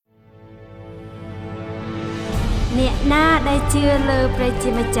អ្នកណាដែលជឿលើព្រះជា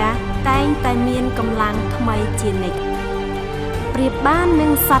ម្ចាស់តែងតែមានកម្លាំងថ្មីជានិច្ចប្រៀបបាននឹ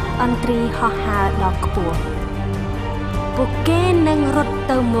ងសត្វឥន្ទ្រីហោះហើរដ៏ខ្ពស់ពួកគេនឹងរត់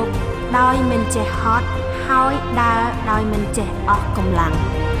ទៅមុខដោយមិនចេះហត់ហើយដើរដោយមិនចេះអស់កម្លាំង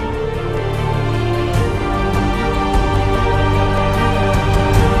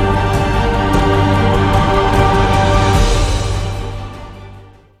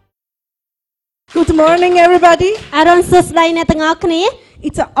Good morning, everybody. អរុនសួស្តីអ្នកទាំងអស់គ្នា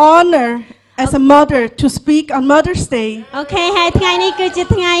It's an honor as a mother to speak on Mother's Day. អូខេហើយថ្ងៃនេះគឺជា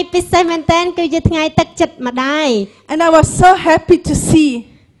ថ្ងៃពិសេសមែនទែនគឺជាថ្ងៃទឹកចិត្តម្ដាយ And I was so happy to see.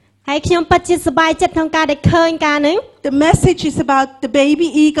 ហើយខ្ញុំពិតជាសប្បាយចិត្តក្នុងការដែលឃើញការនេះ The message is about the baby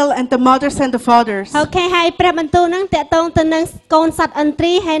eagle and the mothers and the fathers. អូខេហើយព្រះបន្ទូលហ្នឹងតកតងទៅនឹងកូនសត្វឥន្ទ្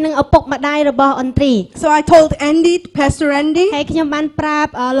រីហើយនឹងឪពុកម្ដាយរបស់ឥន្ទ្រី So I told Andy, Pastor Andy, ហើយខ្ញុំបានប្រាប់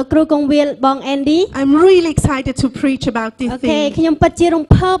លោកគ្រូកងវិលបង Andy I'm really excited to preach about this អូខេ thing. ខ្ញុំពិតជារំ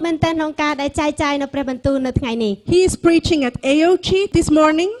ភើបមែនទែនក្នុងការដែលចែកចាយនៅព្រះបន្ទូលនៅថ្ងៃនេះ He is preaching at AOG this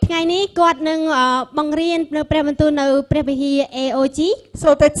morning. ថ្ងៃនេះគាត់នឹងបង្រៀននៅព្រះបន្ទូលនៅព្រះវិហារ AOG So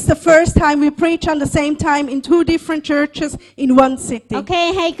that's the first time we preach on the same time in two different churches in one city. អូខេ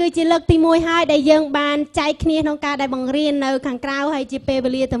ហើយគឺជាលើកទី1ហើយដែលយើងបានចែកគ្នាក្នុងការដែលបង្រៀននៅខាងក្រៅហើយជាពេល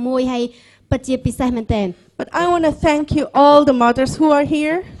វេលាតែមួយហើយពិតជាពិសេសមែនទែន But I want to thank you all the mothers who are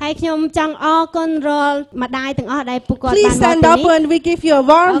here. ហើយខ្ញុំចង់អរគុណរាល់ម្ដាយទាំងអស់ដែលពួកគាត់បាន Please មក stand ទី up នេះ when we give you a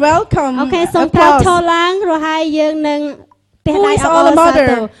warm welcome. អូខេសូមក្រោកឈរ Applause. ឡើងរហ័យយើងនឹងផ្ទះ Who ដៃ is អបអ all រ a សា mother?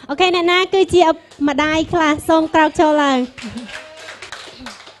 ទរអូខេអ្នកណាគឺជាម្ដាយខ្លះសូមក្រោកឈរឡើង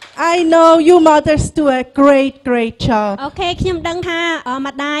I know you mothers do a great job. អូខេខ្ញុំដឹងថា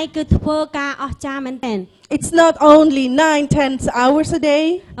ម្ដាយគឺធ្វើការអស្ចារ្យមែនទែន It's not only 9-10 hours a day.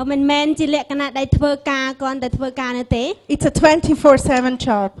 មិនមែនជាលក្ខណៈដែលធ្វើការគ្រាន់តែធ្វើការនោះទេ It's a 24/7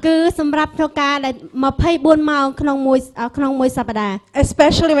 job. គឺសម្រាប់ធ្វើការដែល24ម៉ោងក្នុងមួយសប្តាហ៍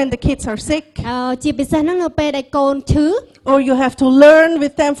Especially when the kids are sick ជាពិសេសហ្នឹងនៅពេលដែលកូនឈឺ or you have to learn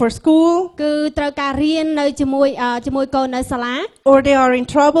with them for school គឺត្រូវការរៀននៅជាមួយកូននៅសាលា or they are in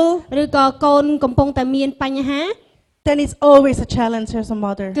trouble. ឬក៏កូនកំពុងតែមានបញ្ហា Then it's always a challenge as a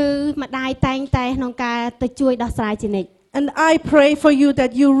mother. គឺម្ដាយតែងតែក្នុងការទៅជួយដោះស្រាយជានិច្ច And I pray for you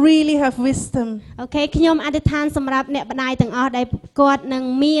that you really have wisdom. អូខេខ្ញុំអធិដ្ឋានសម្រាប់អ្នកម្ដាយទាំងអស់ដែលគាត់នឹង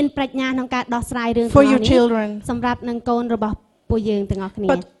មានប្រាជ្ញាក្នុងការដោះស្រាយរឿងទាំង For អស់ your នេះ children. សម្រាប់នឹងកូនរបស់ពួកយើងទាំងអស់គ្នា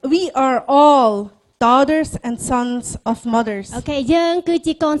But we are all daughters and sons of mothers. អូខេយើងគឺ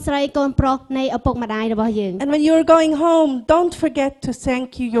ជាកូនស្រីកូនប្រុសនៃឪពុកម្ដាយរបស់យើង And when you're going home, don't forget to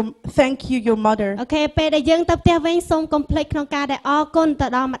thank you your mother. អូខេពេលដែលយើងទៅផ្ទះវិញសូមកុំភ្លេចក្នុងការដែលអរគុណទៅ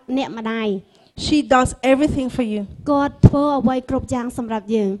ដល់អ្នកម្ដាយ She does everything for you. គាត់ធ្វើអ្វីគ្រប់យ៉ាងសម្រាប់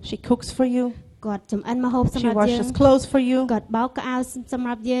យើង She cooks for you. គាត់ចម្អិនម្ហូបសម្ She រាប់យើង washes clothes for you. គាត់បោកខោអាវសម្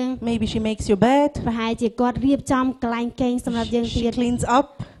រាប់យើង Maybe she makes your bed. ប្រហែលជាគាត់រៀបចំកន្លែងគេងសម្រាប់យើងទៀ She ត cleans up.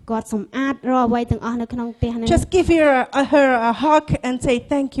 គាត់សម្អាតរាល់អ្វីទាំងអស់នៅក្នុងផ្ទះហ្នឹង Just give her a hug and say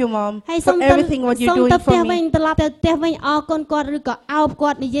thank you, Mom, ហើយសូ for មទៅ everything what សូ you're មទៅ doing ផ្ទះ for វិញ me. ត្រឡប់ទៅផ្ទះវិញអរគុណគាត់ឬក៏អោបគា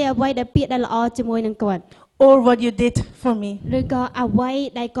ត់និយាយអ្វីដែលពាក្យដែលល្អជាមួយនឹងគាត់ Or what you did for me. ឬក៏អ្វី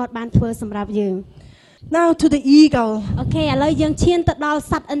ដែលគាត់បានធ្វើសម្រាប់យើង Now to the eagle. អូខេឥឡូវយើងឈានទៅដល់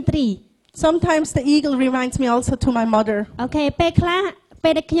សត្វឥន្ទ្រី Sometimes the eagle reminds me also to my mother. អូខេពេលខ្លះពេ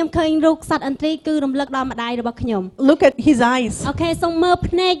លដែលខ្ញុំឃើញរូបសត្វឥន្ទ្រីគឺរំលឹកដល់ម្ដាយរបស់ខ្ញុំ Look at his eyes. អូខេសូមមើល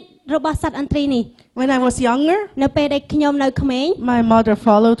ភ្នែករបស់សត្វឥន្ទ្រីនេះ When I was younger, នៅពេលដែលខ្ញុំនៅក្មេង my mother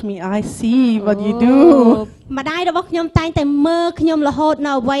followed me. I see what you do. ម្ដាយរបស់ខ្ញុំតែងតែមើលខ្ញុំរហូត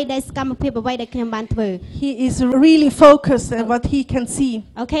នៅអ្វីដែលសកម្មភាពអ្វីដែលខ្ញុំបានធ្វើ He is really focused on what he can see.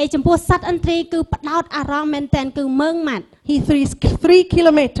 អូខេចំពោះសត្វឥន្ទ្រីគឺផ្ដោតអារម្មណ៍មែនទែនគឺមើងម៉ាត់ He sees 3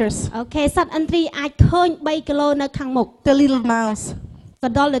 kilometers. អូខេសត្វឥន្ទ្រីអាចឃើញ3គីឡូនៅខាងមុខ The little mouse. ក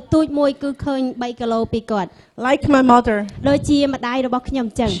ណ្ដុរដែលទូចមួយគឺឃើញ3គីឡូពីគាត់ Like my mother. ដូចជាម្ដាយរបស់ខ្ញុំ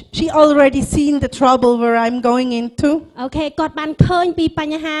អញ្ចឹង She already seen the trouble where I'm going into. អូខេគាត់បានឃើញពីប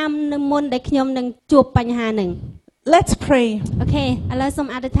ញ្ហានៅមុនដែលខ្ញុំនឹងជួបបញ្ហាហ្នឹង Let's pray. អូខេឥឡូវសូម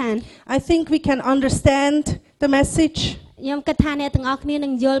អធិដ្ឋាន I think we can understand the message, ខ្ញុំគិតថាអ្នកទាំងអស់គ្នានឹ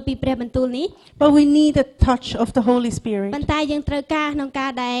ងយល់ពីព្រះបន្ទូលនេះ but we need a touch of the Holy Spirit. ប៉ុន្តែយើងត្រូវការក្នុងការ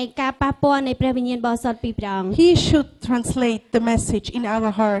ដែលការប៉ះពាល់នៃព្រះវិញ្ញាណបរិសុទ្ធពីព្រះអង្គ He should translate the message in our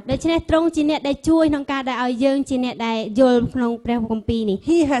heart. ដូច្នេះទ្រង់ជាអ្នកដែលជួយក្នុងការដែលឲ្យយើងជាអ្នកដែលយល់ក្នុងព្រះគម្ពីរនេះ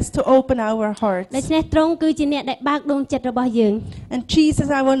He has to open our hearts. ដូច្នេះទ្រង់គឺជាអ្នកដែលបើកដួងចិត្តរបស់យើង And Jesus,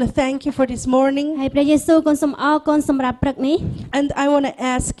 I want to thank you for this morning. ហើយព្រះយេស៊ូវគុណសូមអរគុណសម្រាប់ព្រឹកនេះ And I want to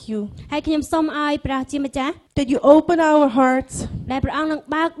ask you ហើយខ្ញុំសូមឲ្យព្រះជាម្ចាស់ that you open our hearts, ដែលព្រះអង្គនឹង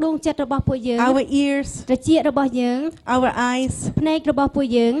បើកដួងចិត្តរបស់ពួកយើង our ears, ត្រចៀករបស់យើង our eyes, ភ្នែករបស់ពួក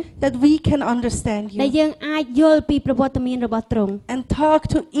យើង that we can understand ដែល you យើងអាចយល់ពីប្រវត្តិមានរបស់ទ្រង់ and talk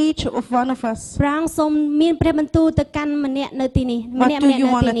to each of one of us. ព្រះអង្គសូមមានព្រះបន្ទូលទៅកាន់ម្នាក់នៅទីនេះ What ម្នាក់ do ម្នាក់ you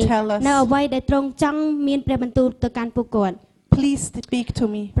នៅទី wanna នេះ tell us? នៅអ្វីដែលទ្រង់ចង់មានព្រះបន្ទូលទៅកាន់ពួកគាត់ Please speak to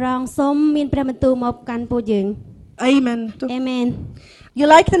me. ព្រះអង្គសូមមានព្រះបន្ទូលមកកាន់ពួកយើង Amen. Amen You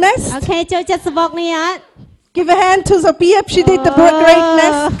like the nest? អូខេចូលចិត្តសបុកនេះអត់ Give a hand to Sophia. She did the great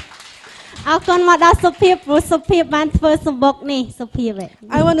nest. អរគុណមកដល់សុភាពព្រោះសុភាពបានធ្វើសបុកនេះសុភាព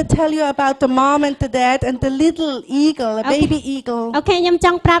I want to tell you about the mom and the dad and the little eagle, a baby eagle. អូខេខ្ញុំច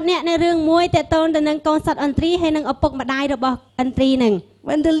ង់ប្រាប់អ្នកនៅរឿងមួយតេតូនទៅនឹងកូនសត្វអន្ត្រីហើយនឹងឪពុកម្ដាយរបស់អន្ត្រីនឹង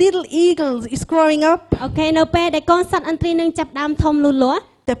When the little eagle is growing up, អូខេនៅពេលដែលកូនសត្វអន្ត្រីនឹងចាប់ដើមធំលូតលាស់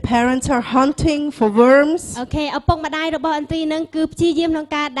the parents are hunting for worms. អូខេឪពុកម្ដាយរបស់អន្ត្រីនឹងគឺព្យាយាមក្នុង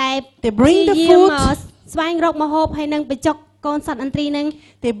ការដែល They bring the ព្យាយាម food. មកស្វែងរកម្ហូបហើយនឹងបញ្ចុកកូនសត្វអន្ត្រីនឹង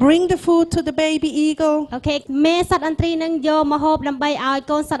They bring the food to the baby eagle, អូខេមេសត្វអន្ត្រីនឹងយកម្ហូបដើម្បីឲ្យ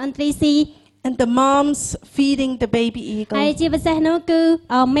កូនសត្វអន្ត្រីស៊ី and the mom's feeding the baby ហើយ eagle. ជាពិសេសនោះគឺ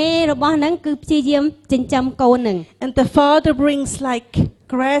មេរបស់នឹងគឺព្យាយាមចិញ្ចឹមកូននឹង And the father brings like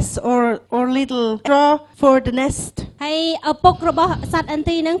grass or little straw for the nest. ហើយឪពុករបស់សត្វអន្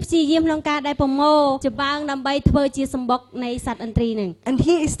ត្រីនឹងព្យាយាមក្នុងការដែលប្រមូលចំបើងដើម្បីធ្វើជាសម្បុកនៃសត្វអន្ត្រីនឹង And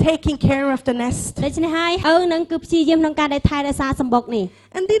he is taking care of the nest. ដូច្នេះហើយឪនឹងគឺព្យាយាមក្នុងការដែលថែរក្សាសម្បុកនេះ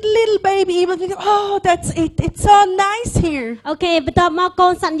And the little baby eagle thinks, oh, that's it. It's so nice here. អូខេបន្ទាប់មកកូ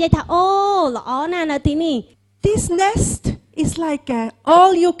នសត្វនិយាយថាអូល្អណាស់នៅទីនេះ This nest is like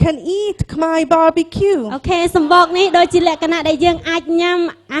all you can eat Khmer barbecue. អូខេសម្បុកនេះដូចជាលក្ខណៈដែលយើងអាចញ៉ាំ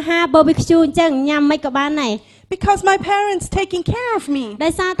អាហារ barbecue អញ្ចឹងញ៉ាំមិនក៏បានដែរ Because my parents taking care of me. ដោ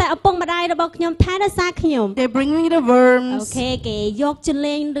យសារតែឪពុកម្ដាយរបស់ខ្ញុំថែរក្សាខ្ញុំ They bring me the អូ worms, ខេគេយកច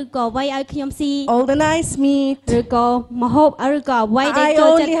លែងឬក៏អ្វីឲ្យខ្ញុំស៊ី all the nice meat. ឬក៏ម្ហូបឬក៏អ្វីដែល I ចូល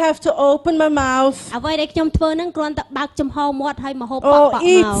ចិត្ត only have to open my mouth. អ្វីដែលខ្ញុំធ្វើនឹងគ្រាន់តែបើកចំហមាត់ឲ្យម្ហូបបក់ Oh, បក់មក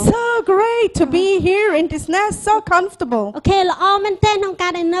it's so great to be here in this nest. So comfortable. អូខេល្អមែនទែនក្នុងកា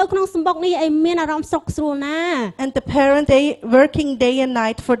រដែលនៅក្នុងសម្បុកនេះឲ្យមានអារម្មណ៍សុខស្រួលណាស់ And the parent, they working day and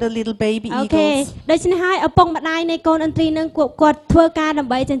night for the little baby អូខេ eagles. ដូច្នេះហើយឪពុកម្ដាយនៃកូនអន្ត្រីនឹងគាត់ធ្វើការដើ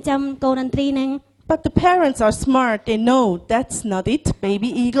ម្បីចិញ្ចឹមកូនអន្ត្រីនឹង But the parents are smart. They know that's not it, baby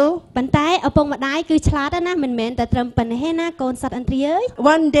eagle. ប៉ុន្តែឪពុកម្ដាយគឺឆ្លាតណាស់មិនមែនតែត្រឹមប៉ុណ្ណេះទេណាកូនសត្វអន្ត្រីអើយ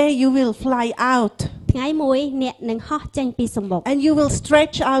One day you will fly out ថ្ងៃមួយអ្នកនឹងហោះចេញពីសម្បុក and you will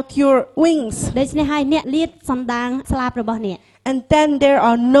stretch out your wings. ដូច្នេះហើយអ្នកលាតសន្តាងស្លាបរបស់អ្នក And then there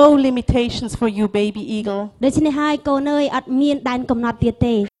are no limitations for you, baby eagle. ដូច្នេះហើយកូនអើយអត់មានដែនកំណត់ទៀត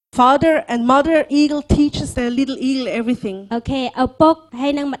ទេ Father and mother eagle teaches their little eagle everything. អូខេឪពុកហើ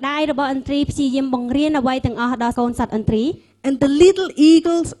យនិងម្ដាយរបស់អន្ត្រីព្យាយាមបង្រៀនអ្វីទាំងអស់ដល់កូនសត្វអន្ត្រី And the little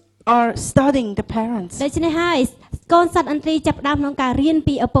eagles are studying the parents. ដូច្នេះហើយកូនសត្វអន្ត្រីចាប់ផ្ដើមក្នុងការរៀន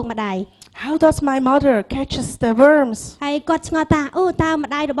ពីឪពុកម្ដាយ How does my mother catches the worms? ហើយគាត់ឆ្ងល់ថាអូតើ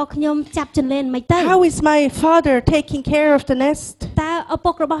ម្ដាយរបស់ខ្ញុំចាប់ចន្លេនមិនទៅ How is my father taking care of the nest? តើឪ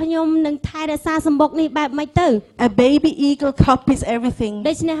ពុករបស់ខ្ញុំនឹងថែរក្សាសម្បុកនេះបែបម៉េចទៅ A baby eagle copies everything.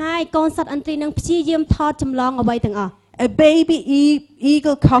 ដូច្នេះហើយកូនសត្វអន្ត្រីនឹងព្យាយាមថតចម្លងអ្វីទាំងអស់ A baby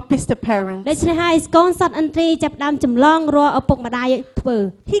eagle copies the parents. ដូច្នេះហើយកូនសត្វអន្ត្រីចាប់ផ្ដើមចម្លងរាល់ឪពុកម្ដាយធ្វើ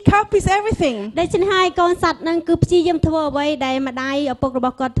He copies everything. ដូច្នេះហើយកូនសត្វនឹងគឺព្យាយាមធ្វើអ្វីដែលម្ដាយឪពុករប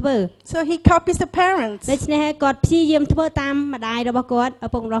ស់គាត់ធ្វើ So he copies the parents ដូច្នេះហើយគាត់ព្យាយាមធ្វើតាមម្ដាយរបស់គាត់ឪ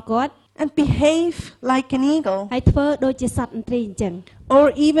ពុករបស់គាត់ and behave like an eagle. ហើយធ្វើដូចជាសត្វអន្ត្រីអញ្ចឹង Or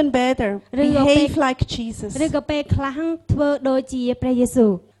even better, Ringo behave Peg- like Jesus. ឬក៏ពេលខ្លះធ្វើដូចជាព្រះយេស៊ូ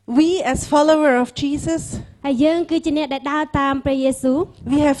វ We as follower of Jesus, ហើយយើងគឺជាអ្នកដែលដើរតាមព្រះយេស៊ូវ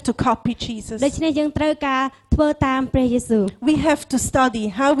we have to copy Jesus. ដូច្នេះយើងត្រូវការធ្វើតាមព្រះយេស៊ូវ We have to study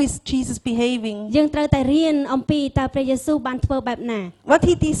how is Jesus behaving. យើងត្រូវតែរៀនអំពីតើព្រះយេស៊ូវបានធ្វើបែបណា What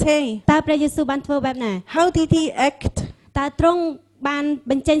did he say? តើព្រះយេស៊ូវបានធ្វើបែបណា How did he act? តើទ្រង់បាន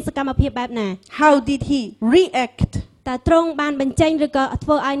បញ្ចេញសកម្មភាពបែបណា How did he react? តើទ្រង់បានបញ្ចេញឬក៏ធ្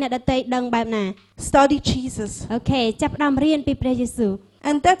វើឲ្យអ្នកដទៃដឹងបែបណា Study Jesus. អូខេចាប់ផ្ដើមរៀនពីព្រះយេស៊ូវ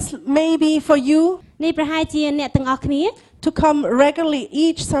And that's maybe for you នេះប្រហែលជាអ្នកទាំងអស់គ្នា to come regularly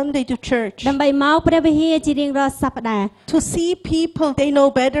each Sunday to church. ដើម្បីមកព្រះវិហារជារៀងរាល់សប្តាហ៍ To see people, they know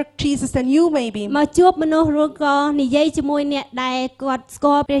better Jesus than you maybe. មកជួបមនុស្សឬក៏និយាយជាមួយអ្នកដែលគាត់ស្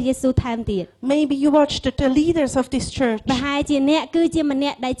គាល់ព្រះយេស៊ូវថែមទៀត Maybe you watch the leaders of this church. ប្រហែលជាអ្នកគឺជាម្នា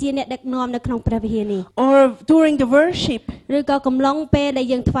ក់ដែលជាអ្នកដឹកនាំនៅក្នុងព្រះវិហារនេះ Or during the worship. ឬក៏កំឡុងពេលដែល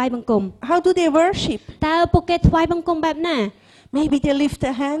យើងថ្វាយបង្គំ How do they worship? តើពួកគេថ្វាយបង្គំបែបណា Maybe they lift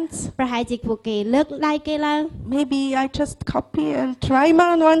their hands. ប្រហែលជាពួកគេលើកដៃគេឡើង Maybe I just copy and try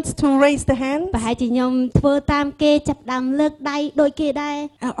my once to raise the hand. ប្រហែលជាខ្ញុំធ្វើតាមគេចាប់ដើមលើកដៃដូចគេដែរ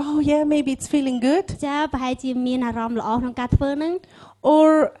Oh yeah, maybe it's feeling good. ចាប្រហែលជាមានអារម្មណ៍ល្អក្នុងការធ្វើហ្នឹង Or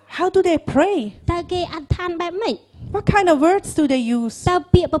how do they pray? តើគេអធិដ្ឋានបែបម៉េច What kind of words do they use? តើ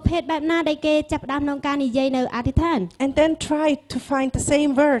ពាក្យប្រភេទបែបណាដែលគេចាប់ដើមក្នុងការនិយាយនៅអធិដ្ឋាន And then try to find the same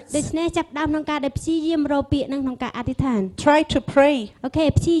ដូ words. ច្នេះចាប់ដើមក្នុងការដែលព្យាយាមរកពាក្យហ្នឹងក្នុងការអធិដ្ឋាន Try to pray. អូខេ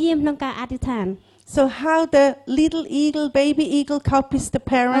ព្យាយាមក្នុងការអធិដ្ឋាន So how the little eagle, baby eagle copies the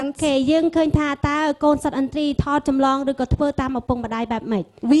អូ parents. ខេយើងឃើញថាតើកូនសត្វឥន្ទ្រីថតចម្លងឬក៏ធ្វើតាមឪពុកម្ដាយបែបម៉េច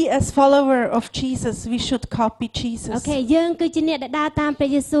We as follower of Jesus, we should copy អូ Jesus. ខេយើងគឺជាអ្នកដែលដើរតាមព្រះ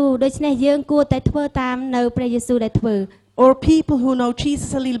យេស៊ូវដូច្នេះយើងគួរតែធ្វើតាមនៅព្រះយេស៊ូវដែលធ្វើ Or people who know Jesus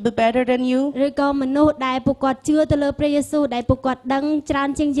a little bit better than you. ឬក៏មនុស្សដែលពួកគាត់ជឿទៅលើព្រះយេស៊ូវដែលពួកគាត់ដឹងច្រើន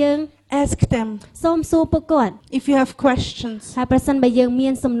ជាងយើង Ask them សូមសួរពួកគាត់ if you have questions. ហើយប្រសិនបើយើងមា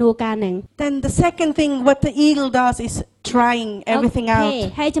នសំណួរការហ្នឹង Then the second thing what the eagle does is trying everything អូខេ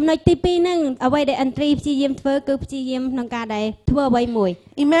out. ហើយចំណុចទី2ហ្នឹងអ្វីដែលឥន្ទ្រីព្យាយាមធ្វើគឺព្យាយាមក្នុងការដែលធ្វើអ្វីមួយ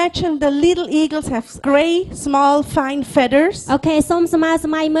Imagine the little eagles have gray, small, fine feathers. អូខេសូមស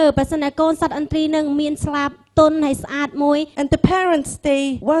ម័យមើលប្រសិនតែកូនសត្វឥន្ទ្រីហ្នឹងមានស្លាបទន់ហើយស្អាតមួយ And the parents, they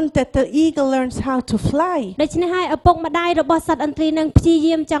want that the eagle learns how to fly. ដូច្នេះហើយឪពុកម្ដាយរបស់សត្វឥន្ទ្រីហ្នឹងព្យា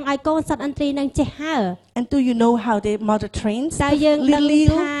យាមចង់ឲ្យកូនសត្វឥន្ទ្រីហ្នឹងចេះហើរ And do you know how the mother trains តើ the យើងដឹង little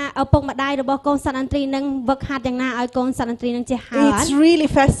eagle? ថាឪពុកម្ដាយរបស់កូនសត្វឥន្ទ្រីហ្នឹងវឹកហាត់យ៉ាងណាឲ្យកូនសត្វឥន្ទ្រីហ្នឹងចេះហើរ It's really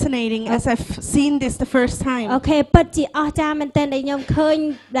fascinating as I've seen this the first អូ time. ខេពិតជាអស្ចារ្យមែនទែនដែលខ្ញុំឃើញ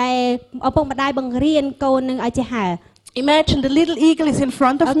ដែលឪពុកម្ដាយបង្រៀនកូននឹងឲ្យចេះហើរ Imagine the little eagle is in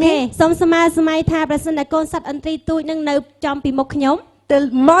front អូ of ខេ me. សូមសម័យថាប្រសិនតែកូនសត្វឥន្ទ្រីទូចនឹងនៅចំពីមុខខ្ញុំ The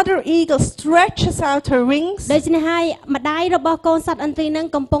mother eagle stretches out her wings ដូច្នេះហើយម្ដាយរបស់កូនសត្វឥន្ទ្រីនឹង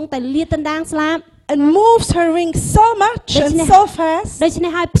កំពុងតែលាតដណ្ដើមស្លាប and moves her wings so much and Doesn't it- so fast ដូច្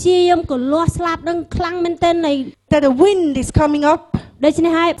នេះហើយព្យាយាមកលាស់ស្លាបនឹងខ្លាំងមែនទែនហើយ that the wind is coming up ដូច្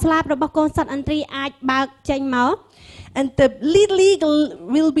នេះហើយស្លាបរបស់កូនសត្វឥន្ទ្រីអាចបើកចេញមក and the little eagle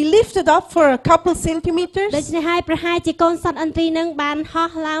will be lifted up for a couple ដូ centimeters ច្នេះហើយប្រហែលជាកូនសត្វឥន្ទ្រីនឹងបាន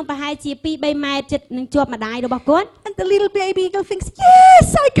ហោះឡើងប្រហែលជា 2-3 ម៉ែត្រជិតនឹងជាប់ម្ដាយរបស់គាត់ and the little baby eagle thinks yes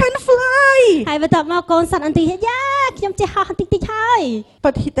I can fly ហើយបន្ទាប់មកកូនសត្វឥន្ទ្រីយ៉ាខ្ញុំចេះហោះតិចៗហើយ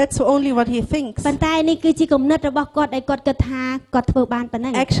but that's only what he thinks ប៉ុន្តែនេះគឺជាគំនិតរបស់គាត់ដែលគាត់គិតថាគាត់ធ្វើបានប៉ុណ្ណឹ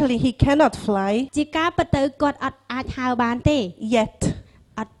ង actually he cannot fly ជាការពិតទៅគាត់អត់អាចហើរបានទេ yet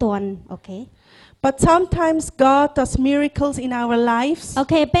អត់ទាន់អូខេ but sometimes God does miracles in our lives អូ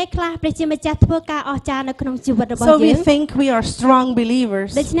ខេពេលខ្លះព្រះជាម្ចាស់ធ្វើការអស្ចារ្យនៅក្នុងជីវិតរបស់ so យើ we ង think we are strong believers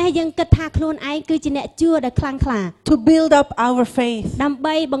ដូច្នេះយើងគិតថាខ្លួនឯងគឺជាអ្នកជឿដែលខ្លាំងក្លា to build up our faith ដើម្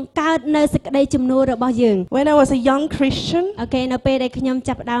បីបង្កើតនៅសេចក្តីជំនឿរបស់យើង when I was a young Christian អូខេនៅពេលដែលខ្ញុំ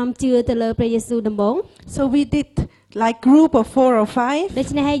ចាប់ផ្ដើមជឿទៅលើព្រះយេស៊ូវដំបូង so we did like group of 4 or 5ដូ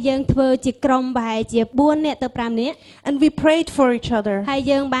ច្នេះហើយយើងធ្វើជាក្រុមប្រហែលជា4នាក់ទៅ5នាក់ and we prayed for each other ហើយ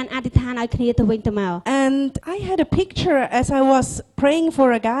យើងបានអធិដ្ឋានឲ្យគ្នាទៅវិញទៅមក and I had a picture as I was praying for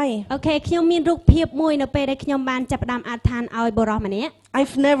a guy អូខេខ្ញុំមានរូបភាពមួយនៅពេលដែលខ្ញុំបានចាប់ផ្ដើមអធិដ្ឋានឲ្យបុរសម្នាក់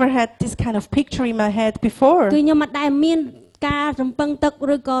I've never had this kind of picture in my head before គឺខ្ញុំមិនដែលមានការរំពឹងទឹក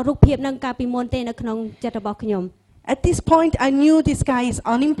ឬក៏រូបភាពនឹងកាលពីមុនទេនៅក្នុងចិត្តរបស់ខ្ញុំ At this point I knew this guy is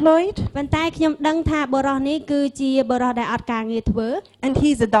unemployed ប៉ុន្តែខ្ញុំដឹងថាបុរសនេះគឺជាបុរសដែលអត់ការងារធ្វើ and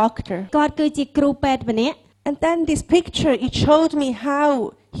he's a doctor គាត់គឺជាគ្រូពេទ្យម្នាក់ and then this picture it showed me how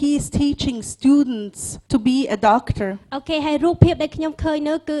he is teaching students to be a doctor អូខេហើយរូបភាពដែលខ្ញុំឃើញ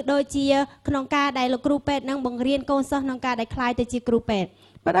នោះគឺដូចជាក្នុងការដែលលោកគ្រូពេទ្យនឹងបង្រៀនកូនសិស្សក្នុងការដែលក្លាយទៅជាគ្រូពេទ្យ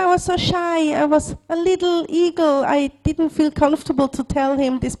But I was so shy. I was a little eagle. I didn't feel comfortable to tell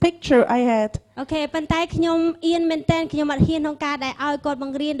him this picture I had. អូខេប៉ុន្តែខ្ញុំអៀនមែនតើខ្ញុំអត់ហ៊ានក្នុងការដែលឲ្យគាត់ប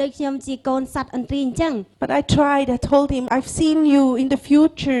ង្រៀនដូចខ្ញុំជាកូនសត្វឥន្ទ្រីអញ្ចឹង But I tried. I told him, I've seen you in the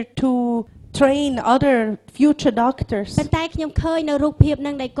future to train other future doctors. ប៉ុន្តែខ្ញុំឃើញនៅរូបភាព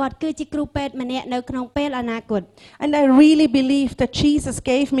នឹងដែលគាត់គឺជាគ្រូពេទ្យម្នាក់នៅក្នុងពេលអនាគត And I really believe that Jesus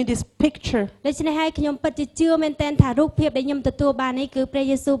gave me this picture. ដូច្នេះហើយខ្ញុំពិតជាជឿមែនតើថារូបភាពដែលខ្ញុំទទួលបាននេះគឺព្រះ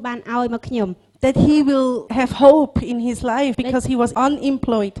យេស៊ូវបានឲ្យមកខ្ញុំ That he will have hope in his life because he was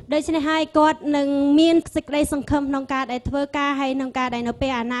unemployed. ដូច្នេះហើយគាត់នឹងមានសេចក្តីសង្ឃឹមក្នុងការដែលធ្វើការហើយក្នុងការដែលនៅពេ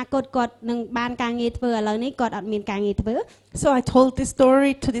លអនាគតគាត់នឹងបានការងារធ្វើឥឡូវនេះគាត់អត់មានការងារធ្វើ So I told this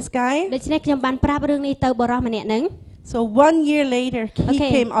story to this guy. ដូច្នេះខ្ញុំបានប្រាប់រឿងនេះទៅបុរសម្នាក់ហ្នឹង So 1 year later he Okay.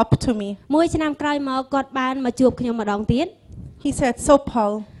 came up to me. មួយឆ្នាំក្រោយមកគាត់បានមកជួបខ្ញុំម្ដងទៀត He said, "So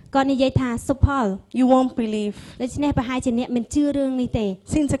Paul, គាត់និយាយថាសុផល You won't believe. ដូច្នេះប្រហែលជាអ្នកមិនជឿរឿងនេះទេ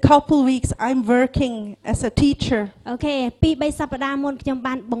Since a couple weeks, I'm working as a teacher. អូខេ2-3សប្តាហ៍មុនខ្ញុំ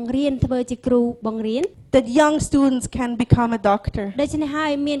បានបង្រៀនធ្វើជាគ្រូបង្រៀន That young students can become a doctor. ដូច្នេះហើ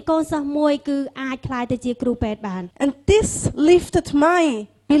យមានកូនសិស្សមួយគឺអាចក្លាយទៅជាគ្រូពេទ្យបាន And this lifted my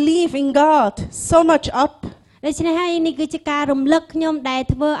belief in God so much up. ដូច្នេះហើយនេះគឺជាការរំលឹកខ្ញុំដែល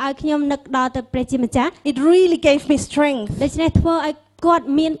ធ្វើឲ្យខ្ញុំនឹកដល់ទៅព្រះជាម្ចាស់ It really gave me strength. ដូច្នេះធ្វើឲ្យគាត់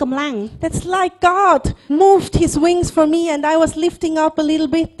មានកម្លាំង That's like God moved his wings for me and I was lifting up a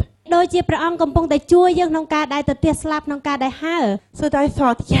little bit. ដូចជាព្រះអង្គកំពុងតែជួយយើងក្នុងការដែលទៅផ្ទះស្លាប់ក្នុងការដែលហើរ So I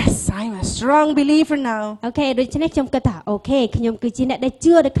thought, yes, I'm a strong believer now. អូខេដូច្នេះខ្ញុំគិតថាអូខេខ្ញុំគឺជាអ្នកដែល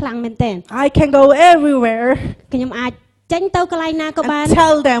ជឿដ៏ខ្លាំងមែនទែន I can go everywhere ខ្ញុំអាចចេញទៅកន្លែងណាក៏បាន and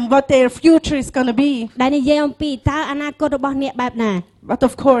tell them what their future is going to be. ដែលនិយាយអំពីតើអនាគតរបស់អ្នកបែបណា But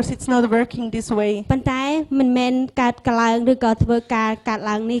of course, it's not working this way. ប៉ុន្តែមិនមែនកើតកឡើងឬក៏ធ្វើការកាត់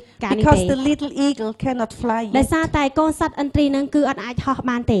ឡើងនេះការនេះទេ Because the little eagle cannot fly. ដោយសារតែកូនសត្វឥន្ទ្រីនឹងគឺអត់អាចហោះ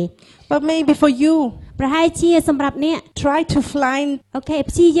បានទេ But maybe for you, ប្រហែលជាសម្រាប់អ្នក try to fly អូខេ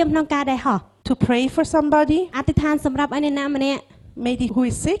ព្យាយាមក្នុងការដែលហោះ to pray for somebody, អធិដ្ឋានសម្រាប់ឲ្យអ្នកណាម្នាក់ maybe who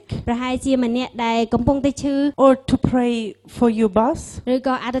is sick, ប្រហែលជាម្នាក់ដែលកំពុងតែឈឺ or to pray for your boss, ឬ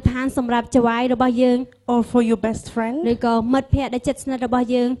ក៏អធិដ្ឋានសម្រាប់ចៅហ្វាយរបស់យើង or for your best friend ឬក៏មិត្តភក្តិដែលជិតស្និទ្ធរបស់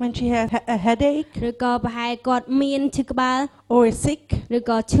យើង when she has a headache ឬក៏ប្រហែលគាត់មានឈឺក្បាល or is sick. ឬ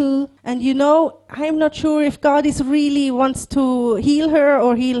ក៏ឈឺ And you know, I'm not sure if God is really wants to heal her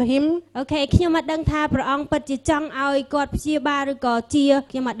or heal him. អូខេខ្ញុំមិនដឹងថាព្រះអង្គពិតជាចង់ឲ្យគាត់ព្យាបាលឬក៏ជា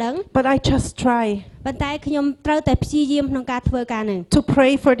ខ្ញុំមិនដឹង But I just try ប៉ុន្តែខ្ញុំត្រូវតែព្យាយាមក្នុងការធ្វើការនឹង to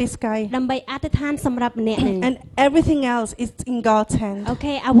pray for this guy. ដើម្បីអធិដ្ឋានសម្រាប់ម្នាក់នឹង And everything else is in God's hand. អូ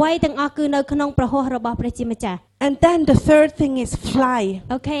ខេអ្វីទាំងអស់គឺនៅក្នុងប្រហោះរបស់ព្រះជាម្ចាស់ And then the third thing is fly.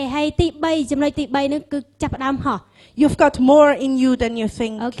 អូខេហើយទី3ចំណុចទី3នោះគឺចាប់ផ្ដើមហោះ You've got more in you than you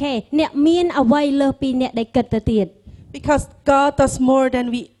think. អូខេអ្នកមានអ្វីលើសពីអ្នកដែលគិតទៅទៀត Because God does more than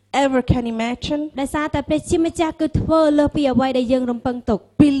we ever can imagine, ដោយសារតែព្រះជាម្ចាស់គឺធ្វើលើសពីអ្វីដែលយើងរំពឹងទុក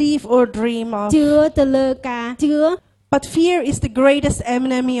believe or dream of. ជឿទៅលើការជឿ But fear is the greatest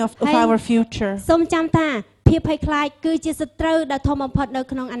enemy of Hey. our future. សូមចាំថាភាពភ័យខ្លាចគឺជាសត្រូវដ៏ធំបំផុតនៅ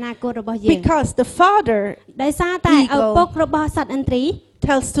ក្នុងអនាគតរបស់យើង Because the father ដោយសារតែ Eagle. ឪពុករបស់សត្វឥន្ទ្រី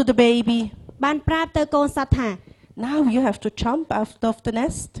tells to the baby, បានប្រាប់ទៅកូនសត្វថា now you have to jump out of the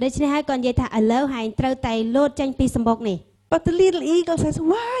nest. ដូច្នេះហើយគាត់និយាយថាឥឡូវហើយត្រូវតែលោតចេញពីសម្បុកនេះ But the little eagle says,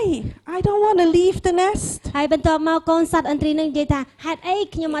 why? I don't want to leave the nest. ហើយបន្ទាប់មកកូនសត្វឥន្ទ្រីនឹងនិយាយថាហេតុអី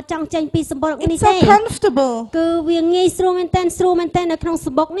ខ្ញុំអត់ចង់ចេញពីសម្បុកនេះ It's ទេ so comfortable. គឺវាងាយស្រួលមែនតើស្រួលមែនតើនៅក្នុងស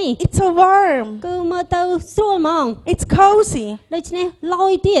ម្បុកនេះ It's so warm. គឺមើលទៅស្រួលហ្មង It's cozy. ដូច្នេះឡ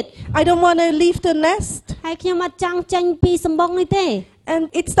យទៀត I don't want to leave the nest. ហើយខ្ញុំអត់ចង់ចេញពីសម្បុកនេះទេ And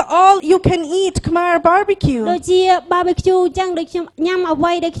it's the all you can eat Khmer barbecue. ដូចជា barbecue អញ្ចឹងដូចខ្ញុំញ៉ាំអ្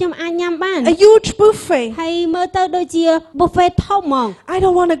វីដែលខ្ញុំអាចញ៉ាំបាន A huge buffet. ហើយមើលទៅដូចជា buffet ធំហ្មង I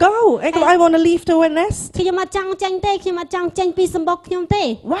don't want to go. I want to leave the nest. ខ្ញុំអត់ចង់ចេញទេខ្ញុំអត់ចង់ចេញពីសម្បុកខ្ញុំទេ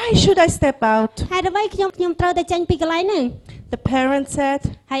Why should I step out? ហេតុអ្វីខ្ញុំត្រូវតែចេញពីកន្លែងហ្នឹង The parent said,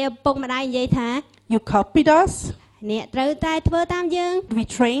 ហើយឪពុកម្ដាយនិយាយថា you copied us. អ្នកត្រូវតែធ្វើតាមយើង We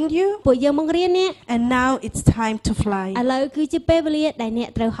trained you. ពួកយើងបង្រៀនអ្នក And now it's time to fly. ឥឡូវគឺជាពេលវេលាដែលអ្នក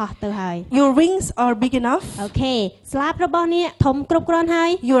ត្រូវហោះទៅហើយ Your wings are big enough. អូខេស្លាបរបស់អ្នកធំគ្រប់គ្រាន់ហើយ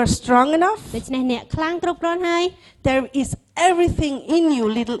You are strong enough. ដូច្នេះអ្នកខ្លាំងគ្រប់គ្រាន់ហើយ There is everything in you,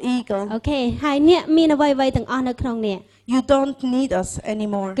 little eagle. អូខេហើយអ្នកមានអ្វីៗទាំងអស់នៅក្នុងអ្នក You don't need us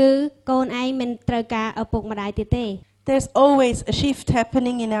anymore. គឺកូនឯងមិនត្រូវការឪពុកម្ដាយទៀតទេ There's always a shift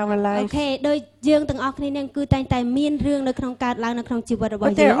happening in our អូ life. ខេដោយយើងទាំងអស់គ្នានឹងគឺតែងតែមានរឿងនៅក្នុងកើតឡើងនៅក្នុងជីវិតរបស់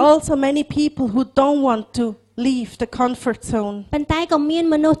But យើ there ង are also many people who don't want to leave the comfort zone. ប៉ុន្តែក៏មាន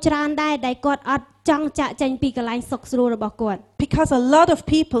មនុស្សច្រើនដែរដែលគាត់អត់ចង់ចាក់ចេញពីកន្លែងសុខស្រួលរបស់គាត់ Because a lot of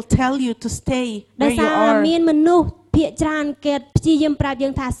people tell you to stay ដោយ where សា you រ are. មានមនុស្សភាគច្រើនគេព្យាយាមប្រាប់យើ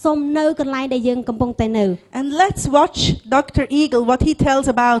ងថាសុំនៅកន្លែងដែលយើងកំពុងតែនៅ And let's watch Dr. Eagle, what he tells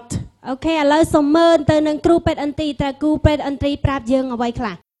about. អូខេឥឡូវសូមមើលទៅនឹងគ្រូពេទ្យឥន្ទ្រីតើគ្រូពេទ្យឥន្ទ្រីប្រាប់យើងអ្វីខ្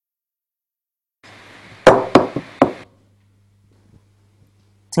លះ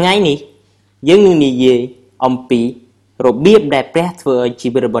ថ្ងៃនេះយើងនឹងនិយាយអំពីរបៀបដែលព្រះធ្វើឲ្យជី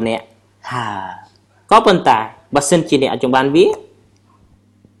វិតរបស់អ្នកហើរក៏ប៉ុន្តែបើសិនជាអ្នកអត់ចង់បានវា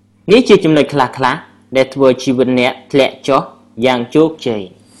នេះជាចំណុចខ្លះៗដែលធ្វើឲ្យជីវិតអ្នកធ្លាក់ចុះយ៉ាងជោគជ័យ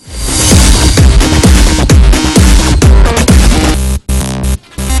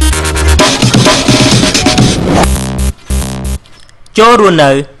ចូលរស់នៅ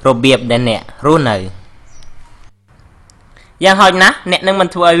របៀបដែលអ្នករស់នៅយ៉ាងហោចណាស់អ្នកនឹងមិន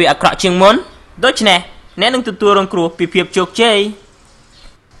ធ្វើឲ្យវាអាក្រក់ជាងមុនដូច្នេះអ្នកនឹងទទួលរងគ្រោះពីភាពជោគជ័យ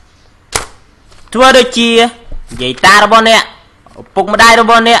ធ្វើដូចជាយាយតារបស់អ្នកឪពុកម្ដាយរ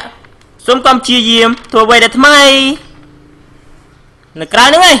បស់អ្នក សូមកុំព្យាយាមធ្វើអ្វីដែលថ្មីនៅក្រៅ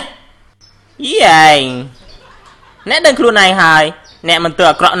ហ្នឹងឯងយីឯងអ្នកដឹងខ្លួនឯងហើយអ្នកមិនធ្វើ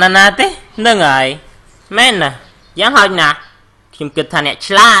អាក្រក់ណាស់ណាទេហ្នឹងហើយមែនណាយ៉ាងហោចណាស់ខ្ញុំគិតថាអ្នក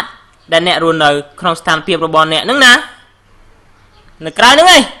ឆ្លាតដែលអ្នករស់នៅក្នុងស្ថានភាពរបស់អ្នកហ្នឹងណានៅក្រៅហ្នឹង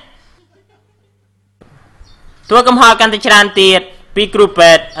ឯងធ្វើកំហុសកាន់តែច្រើនទៀតពីគ្រូ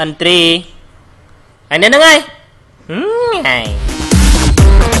ពេទ្យអន្ត្រីហើយអ្នកហ្នឹងឯងហើយ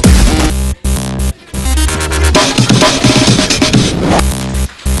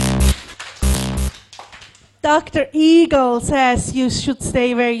Dr. Eagle says you should stay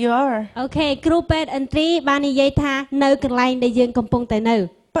where you are. អូខេគ្រូពេទ្យអន្ត្រីបាននិយាយថានៅកន្លែងដែលយើងកំពុងតែនៅ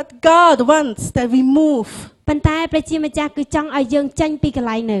But God wants that we move. ប៉ុន្តែព្រះជាម្ចាស់គឺចង់ឲ្យយើងចេញពីកន្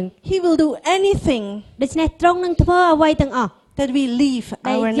លែងហ្នឹង He will do anything ដូច្នេះទ្រង់នឹងធ្វើអ្វីទាំងអស់ that we leave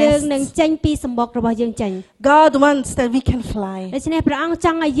ដែល our យើងនឹង nest. ចេញពីសម្បុករបស់យើងចេញ God wants that we can fly. ដូច្នេះព្រះអង្គច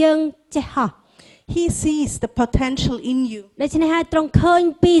ង់ឲ្យយើងចេះហោះ He sees the potential in you. ដូច្នេះហើយទ្រង់ឃើញ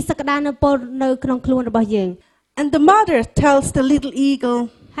ពីសក្តានុពលនៅក្នុងខ្លួនរបស់យើង And the mother tells the little eagle,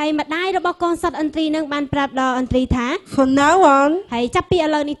 ហើយម្ដាយរបស់កូនសត្វអន្ត្រីនឹងបានប្រាប់ដល់អន្ត្រីថា from now on, ហើយចាប់ពីឥ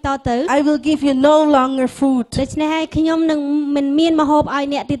ឡូវនេះតទៅ I will give you no longer food. ដូច្នេះហើយខ្ញុំនឹងមិនមានម្ហូបឲ្យ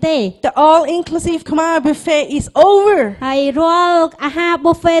អ្នកទៀតទេ The all-inclusive Khmer buffet is over. ហើយរាល់អាហារ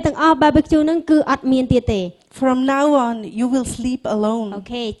buffet ទាំងអស់ barbecue នឹងគឺអត់មានទៀតទេ From now on, you will sleep អូ alone.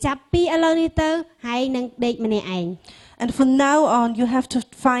 ខេចាប់ពីឥឡូវនេះទៅហើយនឹងដេកម្នាក់ឯង And from now on, you have to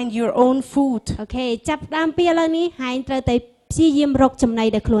find your own food. អូខេចាប់ដើមពីឥឡូវនេះហើយត្រូវតែព្យាយាមរកចំណី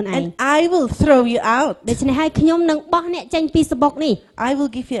ដល់ខ្លួនឯង And I will throw you out. ដូច្នេះហើយខ្ញុំនឹងបោះអ្នកចេញពីសបុកនេះ I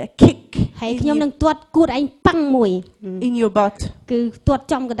will give you a kick ហើយខ្ញុំនឹងទាត់គួតឯងប៉ាំងមួយ in your butt. គឺទាត់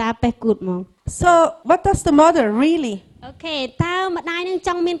ចំកណ្ដាលពេះគួតហ្មង So, what does the mother really? អូខេតើម្ដាយនឹងច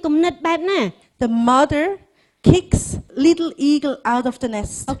ង់មានគំនិតបែបណា The mother kicks little eagle out of the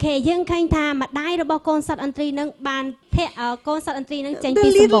nest. អូខេយើងឃើញថាម្ដាយរបស់កូនសត្វអន្ត្រីនឹងបានធាក់កូនសត្វអន្ត្រីនឹងចេញ The ពី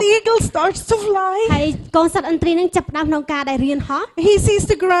សបុក little eagle starts to ហើ fly. យកូនសត្វអន្ត្រីនឹងចាប់ផ្ដើមក្នុងការដែលរៀនហោះ He sees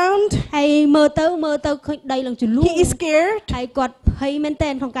the ground. ហើយមើលទៅឃើញដីឡើងជលួ He is scared. ហើយគាត់ភ័យមែនទែ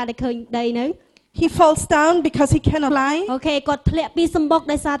នក្នុងការដែលឃើញដីហ្នឹង He falls down because he cannot fly. អូខេគាត់ធ្លាក់ពីសម្បុក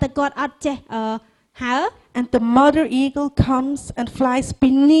ដោយសារតែគាត់អត់ចេះហើរ And the mother eagle comes and flies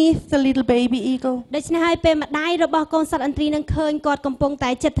beneath the little baby eagle. ដូច្នេះហើយពេលម្ដាយរបស់កូនសត្វអន្ត្រីនឹងឃើញគាត់កំពុងតែ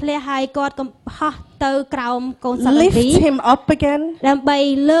ចិត្តធ្លាក់ហើយគាត់កំហោះទៅក្រោមកូនសត្វអន្ត្រី Lifts him up again ដើម្បី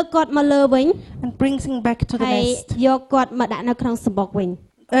លើកគាត់មកលើវិញ and brings him back to the ហើយ nest. យកគាត់មកដាក់នៅក្នុងសម្បុកវិញ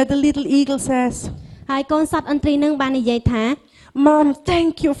The little eagle says, ហើយកូនសត្វអន្ត្រីនឹងបាននិយាយថា Mom,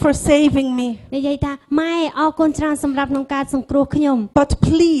 thank you for saving me. និយាយថាម៉ែអរគុណច្រើនសម្រាប់ក្នុងការសង្គ្រោះខ្ញុំ But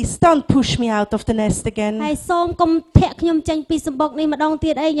please don't push me out of the nest ហើយ again. សូមកុំធាក់ខ្ញុំចេញពីសម្បុកនេះម្ដង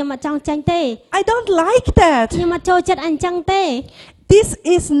ទៀតអីខ្ញុំអត់ចង់ចេញទេ I don't like that. ខ្ញុំអត់ចូលចិត្តអញ្ចឹងទេ This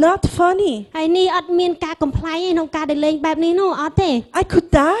is not funny. ហើយនេះអត់មានការកំ pl ែងទេក្នុងការដែលលេងបែបនេះនោះអត់ទេ I could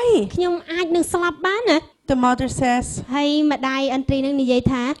die. ខ្ញុំអាចនឹងស្លាប់បានណា The mother says, ហើយម្ដាយអន្ត្រីនឹងនិយាយ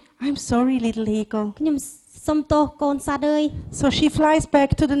ថា I'm sorry, little eagle. ខ្ញុំសុំទោសកូនសត្វអើយ So she flies back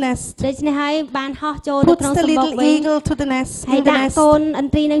to the nest, ដូច្នេះហើយបានហោះចូលទៅ puts ក្នុង the សម្បុក little វិញ eagle to the nest, ហើយ in the ដាក់ nest. កូនអ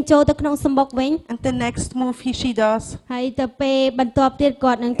ន្ត្រីនឹងចូលទៅក្នុងសម្បុកវិញ And the next move she does, ហើយទៅពេលបន្ទាប់ទៀត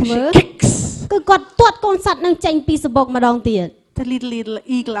គាត់នឹងធ្វើ she kicks គឺគាត់ទាត់កូនសត្វនឹងចេញពីសម្បុកម្ដងទៀត the little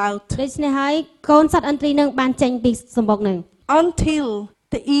eagle out ដូច្នេះហើយកូនសត្វអន្ត្រីនឹងបានចេញពីសម្បុកនឹង until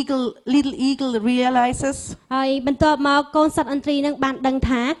the little eagle realizes, ហើយបន្ទាប់មកកូនសត្វអន្ត្រីនឹងបានដឹង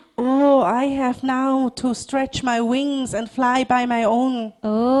ថា oh, I have now to stretch my wings and fly by my own.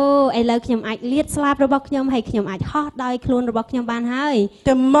 អូឥឡូវខ្ញុំអាចលាតស្លាបរបស់ខ្ញុំហើយខ្ញុំអាចហោះដោយខ្លួនរបស់ខ្ញុំបានហើយ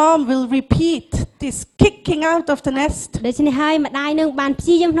The mom will repeat this kicking out of the nest ដូច្នេះហើយម្ដាយនឹងបានព្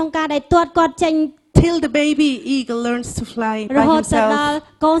យាយាមក្នុងការដែលទាត់គាត់ចេញ till the baby eagle learns to fly រ by ហូតទៅដល់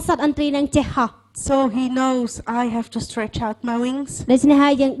himself. កូនសត្វអន្ត្រីនឹងចេះហោះ So he knows I have to stretch out my wings. ដូច្នេះហើ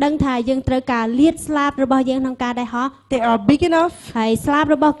យយើងដឹងថាយើងត្រូវការលាតស្លាបរបស់យើងក្នុងការដែលហោះ They are big enough. ហើយស្លាប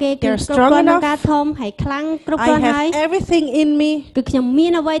របស់គេគឺ They're គ្រប់ strong គ្រាន់ក្នុង enough. ការធំហើយខ្លាំងគ្រប់ I គ្រាន់ហើយ have everything in me គឺខ្ញុំមា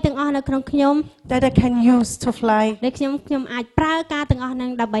នអ្វីទាំងអស់នៅក្នុងខ្ញុំ that I can use to fly. ដែលខ្ញុំអាចប្រើការទាំងអស់ហ្នឹង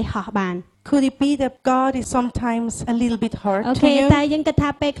ដើម្បីហោះបាន Could it be that God is sometimes a little bit hard អូ to ខេ you? តែយើងគិតថា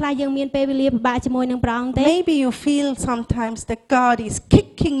ពេលខ្លះយើងមានពេលវេលាពិបាកជាមួយនឹងព្រះអង្គទេ Maybe you feel sometimes that God is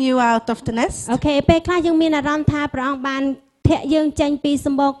kicking you out of the nest អូខេពេលខ្លះយើងមានអារម្មណ៍ថាព្រះអង្គបានធាក់យើងចេញពីស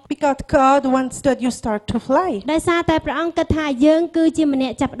ម្បុក because God wants that you start to fly. ដោយសារតែព្រះអង្គគិតថាយើងគឺជាម្នា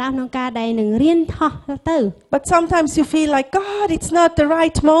ក់ចាប់ផ្ដើមក្នុងការដែលនឹងរៀនហោះទៅ But sometimes you feel like, God, it's not the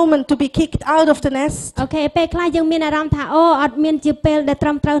right moment to be kicked out of the nest. អូខេពេលខ្លះយើងមានអារម្មណ៍ថាអូអត់មានជាពេលដែលត្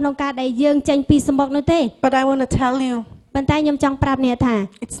រឹមត្រូវក្នុងការដែលយើងចេញពីសម្បុកនោះទេ But I want to tell you, ប៉ុន្តែខ្ញុំចង់ប្រាប់អ្នកថា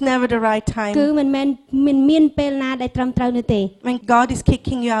It's never the right គឺ time មិនមែនមានពេលណាដែលត្រឹមត្រូវនោះទេ when God is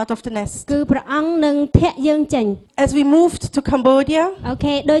kicking you out of the nest. គឺព្រះអង្គនឹងធាក់យើងចេញ As we moved to Cambodia អូ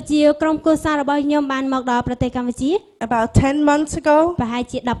ខេដូចជាក្រុមគ្រួសាររបស់ខ្ញុំបានមកដល់ប្រទេសកម្ពុជា about 10 months ago, ប្រហែល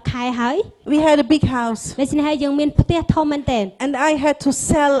ជា10ខែហើយ we had a big house ដូច្នេះហើយយើងមានផ្ទះធំមែនទែន and I had to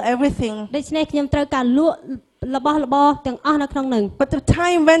sell everything. ដូច្នេះខ្ញុំត្រូវការលក់របស់របរទាំងអស់នៅក្នុងនឹង But the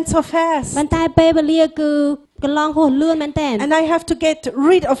time went so fast ប៉ុន្តែពេលវេលាគឺកន្លងហួសលឿនមែនទែន and I have to get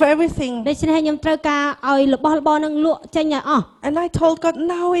rid of everything. ដូច្នេះខ្ញុំត្រូវការឲ្យរបស់របរនឹងលក់ចេញឲ្យអស់ And I told God,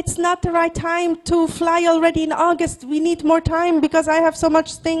 no, it's not the right time to fly already in August. We need more time because I have so much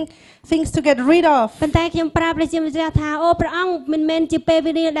things to get rid of. ប៉ុន្តែខ្ញុំប្រាប់ព្រះជាម្ចាស់ថាអូព្រះអង្គមិនមែនជាពេល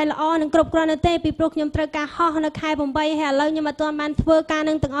វេលាដែលល្អនិងគ្រប់គ្រាន់នោះទេពីព្រោះខ្ញុំត្រូវការហោះនៅខែ8ហើយឥឡូវខ្ញុំអត់ទាន់បានធ្វើការ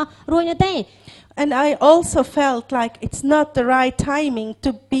នឹងទាំងអស់រួចនោះទេ And I also felt like it's not the right timing to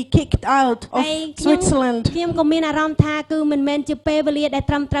be kicked out of Switzerland. ខ្ញុំក៏មានអារម្មណ៍ថាគឺមិនមែនជាពេលវេលាដែល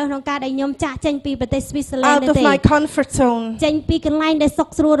ត្រឹមត្រូវក្នុងការដែលខ្ញុំចាក់ចេញពីប្រទេស Switzerland Out នោះ of ទេ my comfort zone. ចេញពីកន្លែងដែលសុខ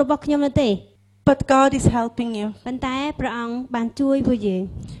ស្រួលរបស់ខ្ញុំនោះទេ But God is helping you ប៉ុន្តែព្រះអង្គបានជួយពួកយើង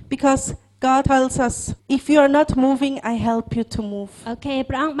because God tells us, if you are not moving, I help you to move. អូខេ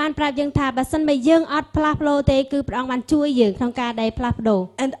ព្រះអង្គបានប្រាប់យើងថាបើសិនបើយើងអត់ផ្លាស់ប្ដូរទេគឺព្រះអង្គបានជួយយើងក្នុងការដែលផ្លាស់ប្ដូរ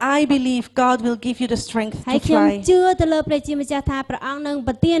And I believe God will give you the strength ហើយ to ខ្ញុំ fly. ជឿទៅលើព្រះជាម្ចាស់ថាព្រះអង្គនឹង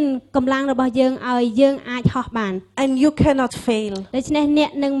ប្រទានកម្លាំងរបស់យើងឲ្យយើងអាចហោះបាន And you cannot fail. ដូច្នេះអ្នក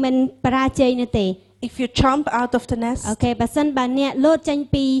នឹងមិនបរាជ័យនោះទេ If you jump out of the អូ nest ខេបើសិនបើអ្នកលោតចេញ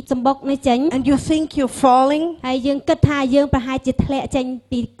ពីសម្បុកនេះចេញ and you think you're falling, ហើយយើងគិតថាយើងប្រហែលជាធ្លាក់ចេញ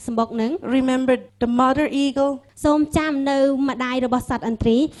ពីសម្បុកនឹង remember the mother eagle សូមចាំនៅម្ដាយរបស់សត្វឥន្ទ្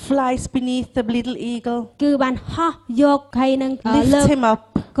រី flies beneath the little eagle, គឺបានហោះយកហើយនឹងលើ lifts ក him up.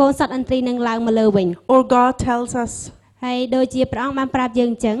 កូនសត្វឥន្ទ្រីនឹងឡើងមកលើវិញ Or God tells us, ហើយដូចជាព្រះអង្គបានប្រាប់យើ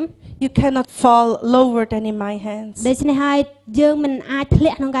ងអញ្ចឹង you cannot fall lower than in my hands. ដូច្នេះហើយយើងមិនអាចធ្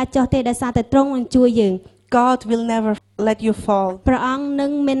លាក់ក្នុងការចុះទេដោយសារតែទ្រង់នឹងជួយយើង God will never let you fall. ព្រះអង្គនឹ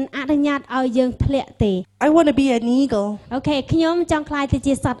ងមិនអនុញ្ញាតឲ្យយើងធ្លាក់ទេ I want to be an eagle. អូខេខ្ញុំចង់ក្លាយទៅ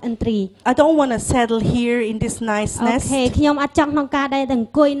ជាសត្វឥន្ទ្រី I don't want to settle here in this nice អូ nest ខេខ្ញុំអត់ចង់ក្នុងការដែលអ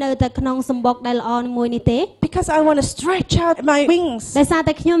ង្គុយនៅតែក្នុងសម្បុកដែលល្អមួយនេះទេ because I want to stretch out my wings ដោយសារ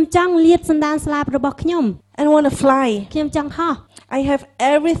តែខ្ញុំចង់លាតសន្តានស្លាបរបស់ខ្ញុំ and want to fly. ខ្ញុំចង់ហោះ I have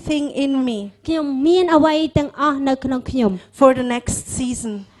everything in me ខ្ញុំមានអ្វីទាំងអស់នៅក្នុងខ្ញុំ for the next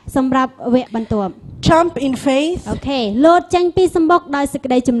season. សម្រាប់វគ្គបន្ទាប់ Jump in faith អូខេលោតចេញពីសម្បុកដោយសេច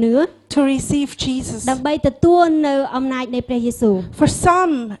ក្តីជំនឿ to receive Jesus. ដើម្បីទទួលនៅអំណាចនៃព្រះយេស៊ូវ For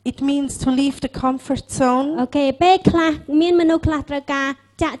some, it means to leave the comfort អូ zone. ខេពេលខ្លះមានមនុស្សខ្លះត្រូវការ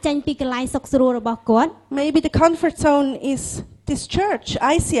ចាក់ចេញពីកន្លែងសុខស្រួលរបស់គាត់ Maybe the comfort zone is this church,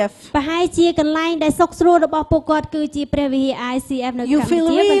 ICF. ប្រហែលជាកន្លែងដែលសុខស្រួលរបស់ពួកគាត់គឺជាព្រះវិហារ ICF នៅកម្ You ពុជា feel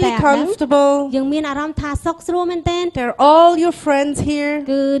ប៉ុន្តែ really អាហ្នឹង comfortable. យើងមានអារម្មណ៍ថាសុខស្រួលមែនទែន They're all your friends here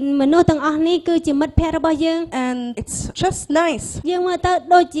គឺមនុស្សទាំងអស់នេះគឺជាមិត្តភ័ក្តិរបស់យើង and it's just nice យើងមើលទៅ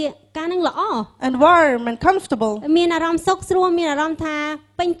ដូចជាការនឹងល្អ and warm and comfortable. មានអារម្មណ៍សុខស្រួលមានអារម្មណ៍ថា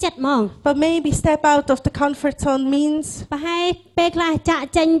ពេញចិត្តហ្មង But maybe step out of the comfort zone means ប្រហែលពេលខ្លះចាក់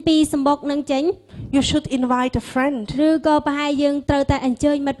ចេញពីសម្បុកនឹងចេញ you should invite a friend. ឬក៏ប្រហែលយើងត្រូវតែអញ្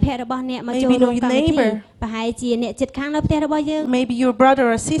ជើញមិត្តភ័ក្តិរបស់អ្នកមកចូល Maybe រួមកម្មវិធី neighbor. ប្រហែលជាអ្នកជិតខាងនៅផ្ទះរបស់យើង Maybe your brother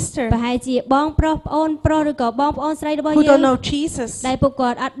or sister ប្រហែលជាបងប្រុសប្អូនប្រុសឬក៏បងប្អូនស្រីរបស់ who យើង don't know Jesus. ដែលពួកគា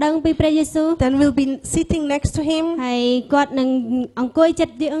ត់អត់ដឹងពីព្រះយេស៊ូវ Then we'll be sitting next to him ហើយគាត់នឹងអង្គុយចិ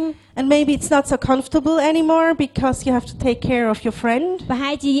ត្តយើង and maybe it's not so comfortable anymore because you have to take care of your friend. ប្រ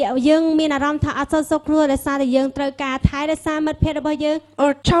ហែលជាយើងមានអារម្មណ៍ថាអត់សូវសុខខ្លួនដោយសារតែយើងត្រូវការថែរក្សាមិត្តភ័ក្តិរបស់យើង Or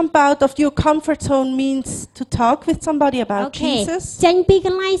jump out of your comfort zone means to talk with somebody about អូខេ Jesus. ចេញពីក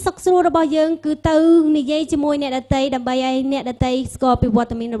ន្លែងសុខស្រួលរបស់យើងគឺទៅនិយាយជាមួយអ្នកដទៃដើម្បីឲ្យអ្នកដទៃស្គាល់ពីវត្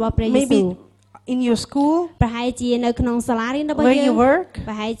តមានរបស់ព្រះយេស៊ូវ Maybe in your school, ប្រហែលជានៅក្នុងសាលារៀនរបស់ where យើ you ង work,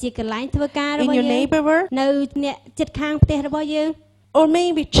 ប្រហែលជាកន្លែងធ្វើការរ in របស់ your យើង neighbor work, នៅអ្នកជិតខាងផ្ទះរបស់យើង or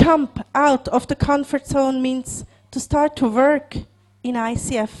maybe jump out of the comfort zone means to start to work in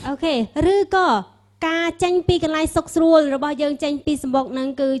ICF. អូខេឬក៏ការចេញពីកន្លែងសុខស្រួលរបស់យើងចេញពីសម្បុកហ្នឹង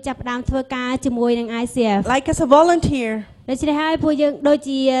គឺចាប់ផ្ដើមធ្វើការជាមួយនឹង ICF Like as a volunteer, ដូច្នេះហើយពួកយើងដូច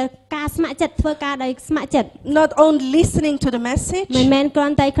ជាការស្ម័គ្រចិត្តធ្វើការដោយស្ម័គ្រចិត្ត not only listening to the message, មិនមែនគ្រា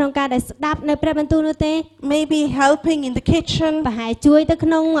ន់តែក្នុងការដែលស្ដាប់នៅព្រះបន្ទូលនោះទេ maybe helping in the kitchen, ប្រហែលជួយទៅក្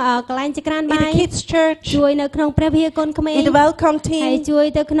នុងកន្លែងចក្រាន in បាយ the kids' church, ជួយនៅក្នុងព្រះវិហារកូនក្មេង in the welcome ហើយ team, ជួយ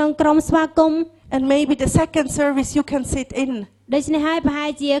ទៅក្នុងក្រុមស្វាគមន៍ and maybe the second service you can sit in ដូច្នេះហើយប្រហែ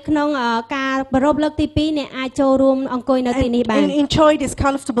លជាក្នុងការប្រពៃលើកទី2អ្នកអាចចូលរួមអង្គុយនៅទីនេះបាន and enjoy this ហើយ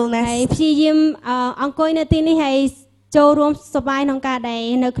comfortableness. ព្យាយាមអង្គុយនៅទីនេះហើយចូលរួមសប្បាយក្នុងការដែល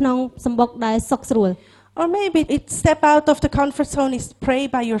នៅក្នុងសម្បុកដែលសុខស្រួល Or maybe it step out of the comfort zone is pray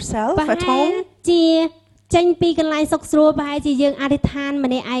by yourself ប្រហែ at ល home. ជា ចេញពីកន្លែងសុខស្រួលប្រហែលជាយើងអធិដ្ឋាន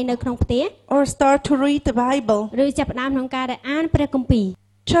ម្នាក់ឯងនៅក្នុងផ្ទះ or start to read the Bible. ឬចាប់ផ្ដើមក្នុងការដែលអានព្រះគម្ពីរ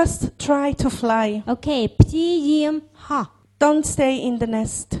Just try to fly. អូខេព្យាយាមហោះ Don't stay in the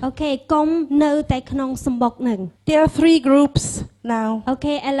nest. អូខេកុំនៅតែក្នុងសំបុកនឹង There are 3 groups now. អូ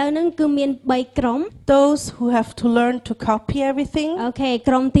ខេឥឡូវហ្នឹងគឺមាន3ក្រុម Those who have to learn to copy everything, អូខេ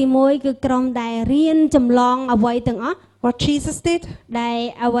ក្រុមទី1គឺក្រុមដែលរៀនចម្លងអ្វីទាំងអស់ what Jesus did. ដែល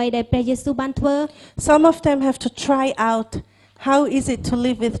អ្វីដែលព្រះយេស៊ូវបានធ្វើ Some of them have to try out how is it to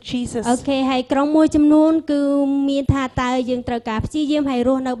live with Jesus. អូខេហើយក្រុមមួយចំនួនគឺមានថាតើយើងត្រូវការព្យាយាមឲ្យរ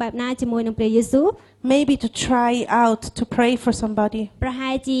ស់នៅបែបណាជាមួយនឹងព្រះយេស៊ូវ Maybe to try out to pray for somebody. ប្រហែ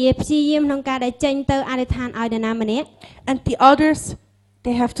លជាព្យាយាមក្នុងការដែលចេញទៅអធិដ្ឋានឲ្យនរណាម្នាក់ And the others,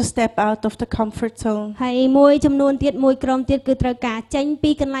 they have to step out of the comfort zone. ហើយមួយចំនួនទៀតមួយក្រុមទៀតគឺត្រូវការចេញ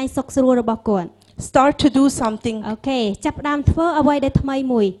ពីកន្លែងសុខស្រួលរបស់គាត់ Start to do something. អូខេចាប់ផ្ដើមធ្វើអ្វីដែលថ្មី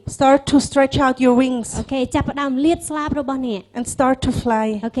មួយ Start to stretch out your wings អូខេចាប់ផ្ដើមលាតស្លាបរបស់អ្នក and start to fly.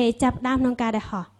 អូខេចាប់ផ្ដើមក្នុងការដែលហោះ